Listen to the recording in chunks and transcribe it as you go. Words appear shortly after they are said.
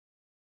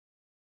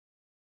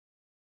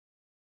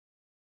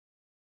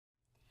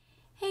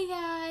Hey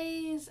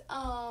guys,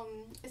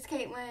 it's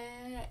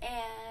Caitlin,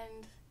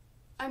 and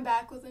I'm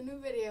back with a new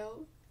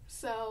video.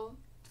 So,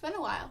 it's been a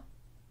while.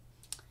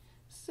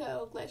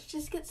 So, let's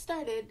just get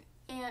started.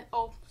 And,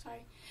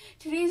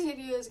 today's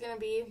video is gonna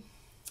be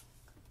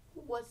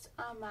what's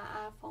on my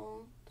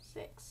iPhone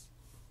 6.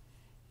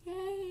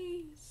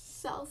 Yay,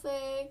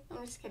 selfie.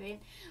 I'm just kidding,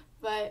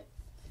 but,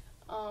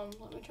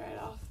 let me try it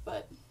off.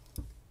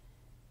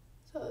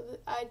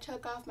 I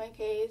took off my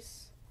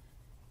case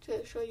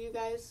to show you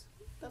guys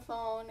the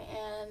phone,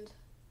 and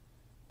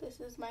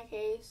this is my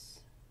case.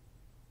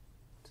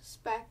 It's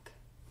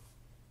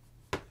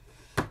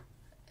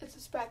a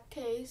spec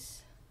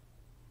case,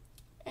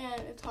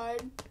 and it's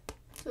hard.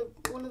 It's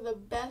one of the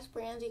best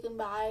brands you can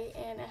buy,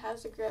 and it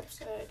has the grip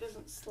so it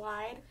doesn't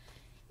slide,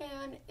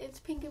 and it's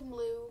pink and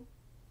blue.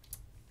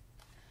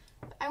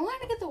 I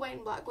wanted to get the white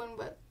and black one,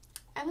 but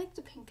I like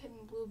the pink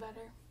and blue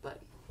better, but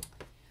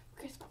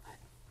who cares about that?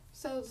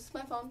 So this is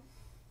my phone.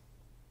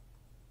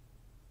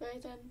 Very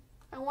thin.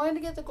 I wanted to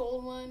get the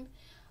gold one,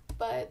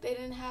 but they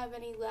didn't have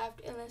any left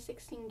in the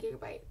 16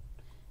 gigabyte.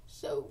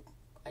 So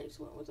I just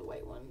went with the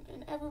white one.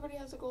 And everybody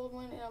has a gold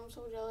one, and I'm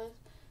so jealous.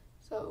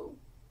 So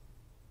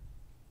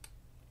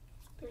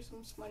there's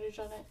some smudge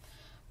on it.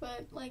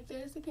 But,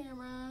 there's the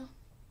camera.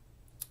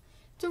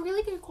 It's a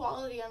really good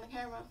quality on the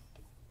camera.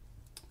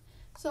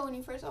 So when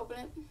you first open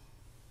it,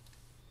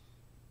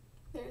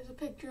 there's a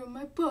picture of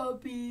my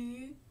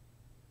puppy.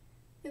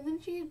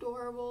 Isn't she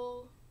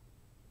adorable?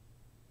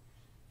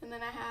 And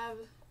then I have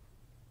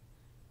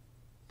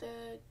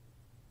the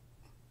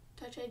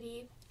Touch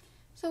ID.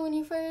 So when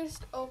you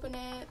first open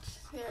it,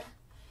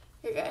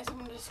 here guys,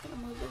 I'm just gonna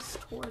move this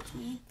towards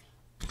me.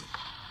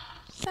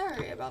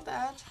 Sorry about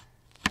that.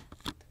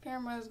 The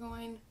camera is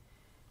going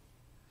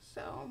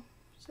so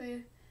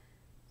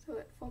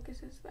it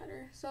focuses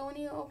better. So when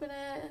you open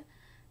it,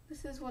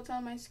 this is what's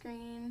on my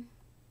screen.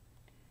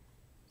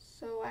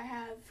 So I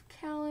have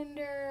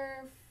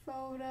calendar,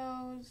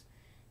 photos,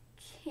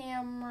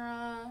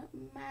 camera,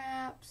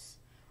 maps,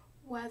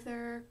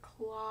 weather,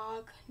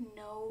 clock,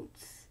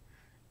 notes,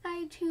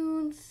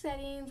 iTunes,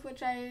 settings,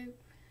 which I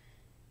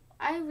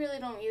really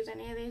don't use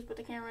any of these, but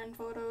the camera and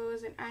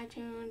photos and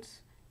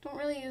iTunes. Don't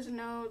really use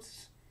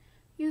notes.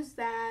 Use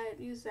that,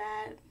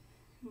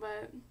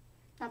 but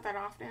not that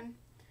often.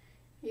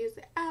 I use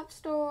the App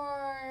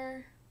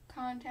Store,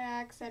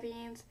 contacts,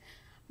 settings,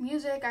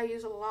 music I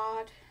use a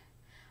lot,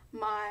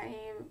 my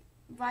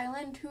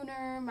violin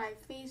tuner, my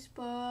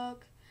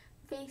Facebook,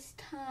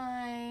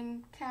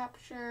 FaceTime,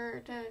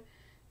 Capture to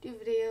do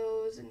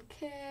videos, and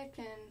Kik,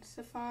 and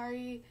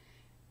Safari,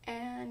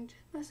 and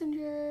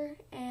Messenger,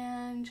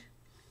 and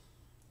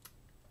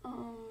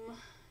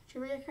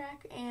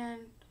Crack,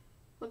 and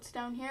what's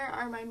down here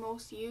are my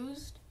most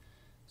used.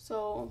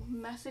 So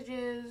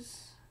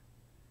messages,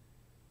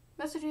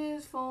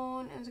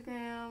 phone,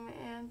 Instagram,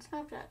 and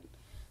Snapchat.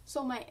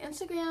 So my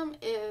Instagram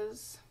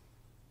is,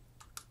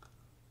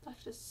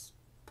 let's just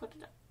put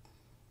it up.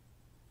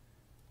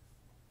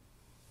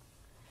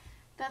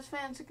 That's my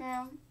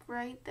Instagram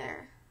right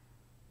there.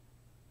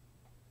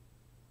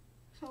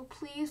 So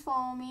please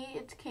follow me.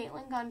 It's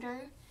Caitlin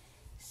Gunter,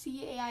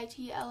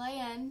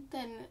 CAITLIN,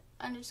 then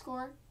 _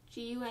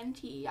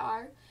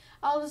 GUNTER.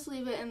 I'll just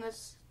leave it in the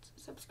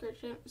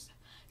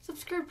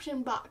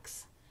subscription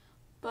box.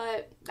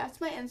 But that's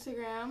my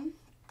Instagram.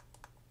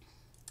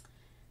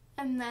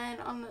 And then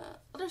on the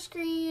other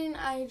screen,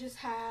 I just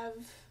have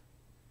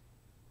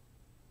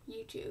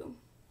YouTube.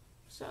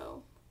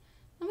 So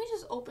let me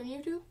just open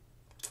YouTube.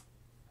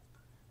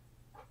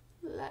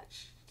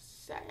 Let's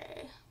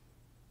say,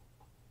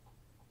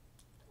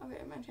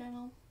 okay, my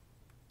channel.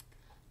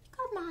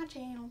 Got my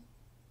channel.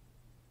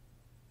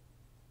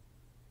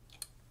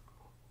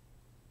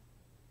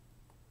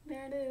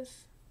 There it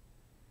is.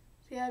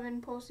 See, I've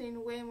been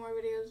posting way more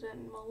videos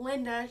than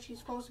Melinda. She's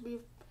supposed to be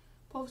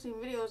posting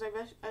videos.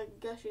 I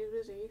guess she's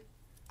busy.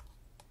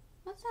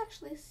 Let's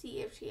actually see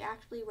if she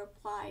actually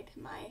replied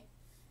to my.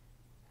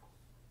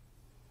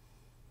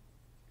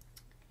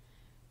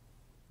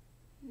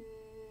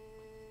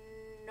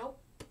 Nope.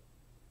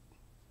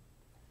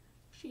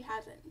 She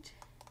hasn't.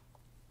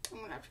 I'm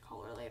gonna have to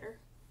call her later.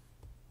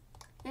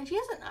 And she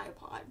has an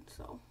iPod,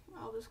 so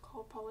I'll just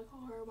probably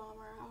call her mom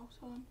or house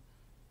on.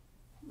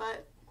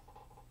 But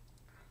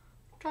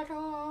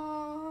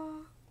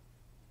ta-da!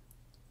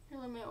 Here,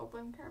 let me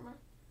open camera.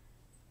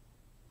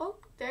 Oh,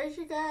 there's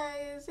you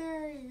guys.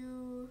 There are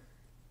you.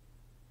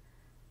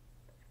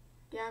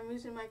 Yeah, I'm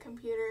using my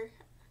computer.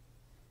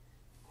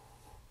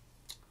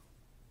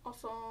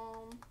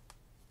 Awesome.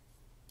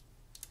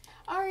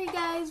 Alright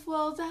guys,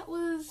 well that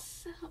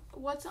was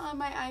what's on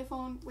my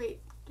iPhone.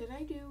 Wait, did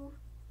I do?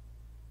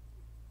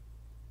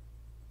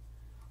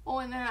 Oh,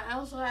 and then I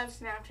also have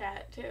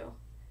Snapchat too.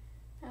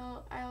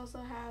 I also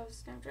have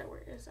Snapchat.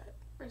 Where is that?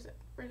 Where is it?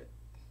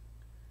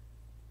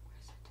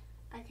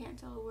 I can't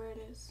tell where it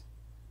is.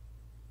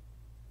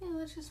 Yeah,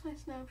 that's just my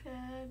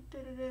Snapchat.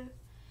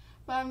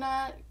 But I'm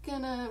not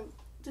gonna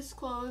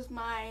disclose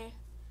my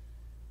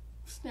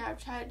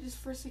Snapchat just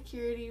for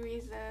security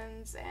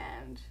reasons,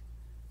 and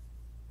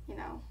you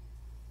know,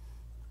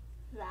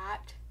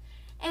 that.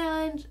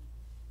 And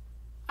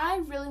I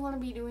really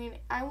want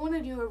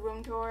to do a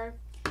room tour,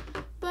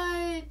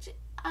 but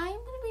I'm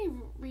going to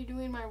be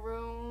redoing my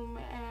room,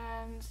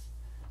 and,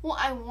 well,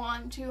 I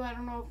want to. I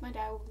don't know if my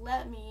dad will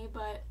let me,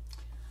 but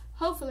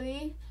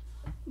hopefully.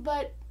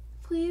 But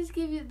please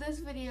give this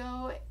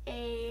video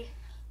a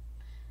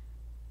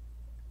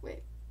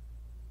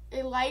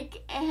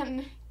like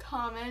and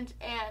comment,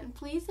 and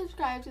please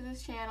subscribe to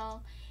this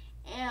channel.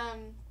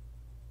 And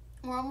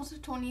we're almost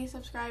at 20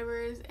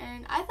 subscribers,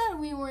 and I thought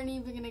we weren't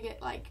even going to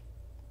get like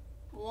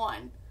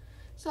 1.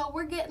 So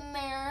we're getting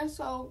there.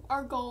 So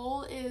our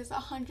goal is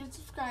 100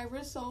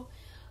 subscribers. So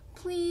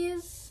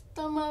please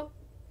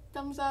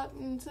thumbs up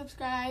and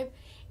subscribe.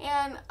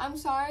 And I'm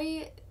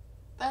sorry,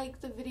 like,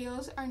 the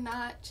videos are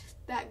not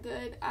that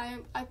good. I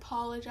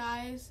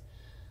apologize,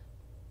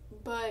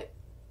 but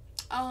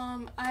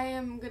I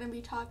am gonna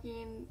be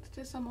talking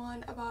to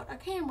someone about a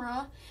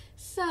camera,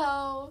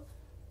 so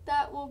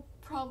that will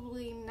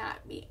probably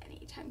not be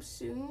anytime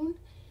soon.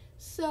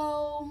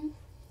 So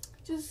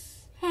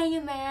just hang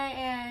in there,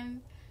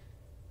 and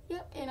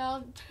and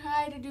I'll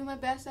try to do my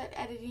best at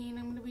editing.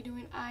 I'm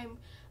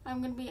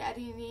gonna be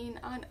editing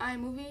on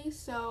iMovie,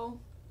 so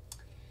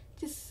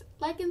just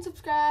like and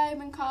subscribe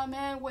and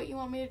comment what you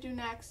want me to do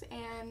next.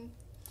 And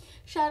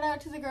shout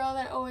out to the girl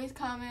that always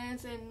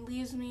comments and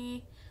leaves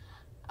me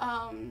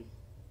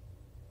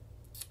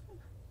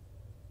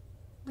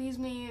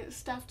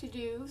stuff to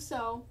do.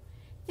 So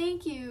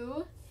thank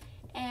you,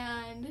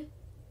 and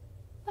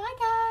bye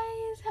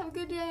guys, have a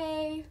good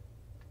day.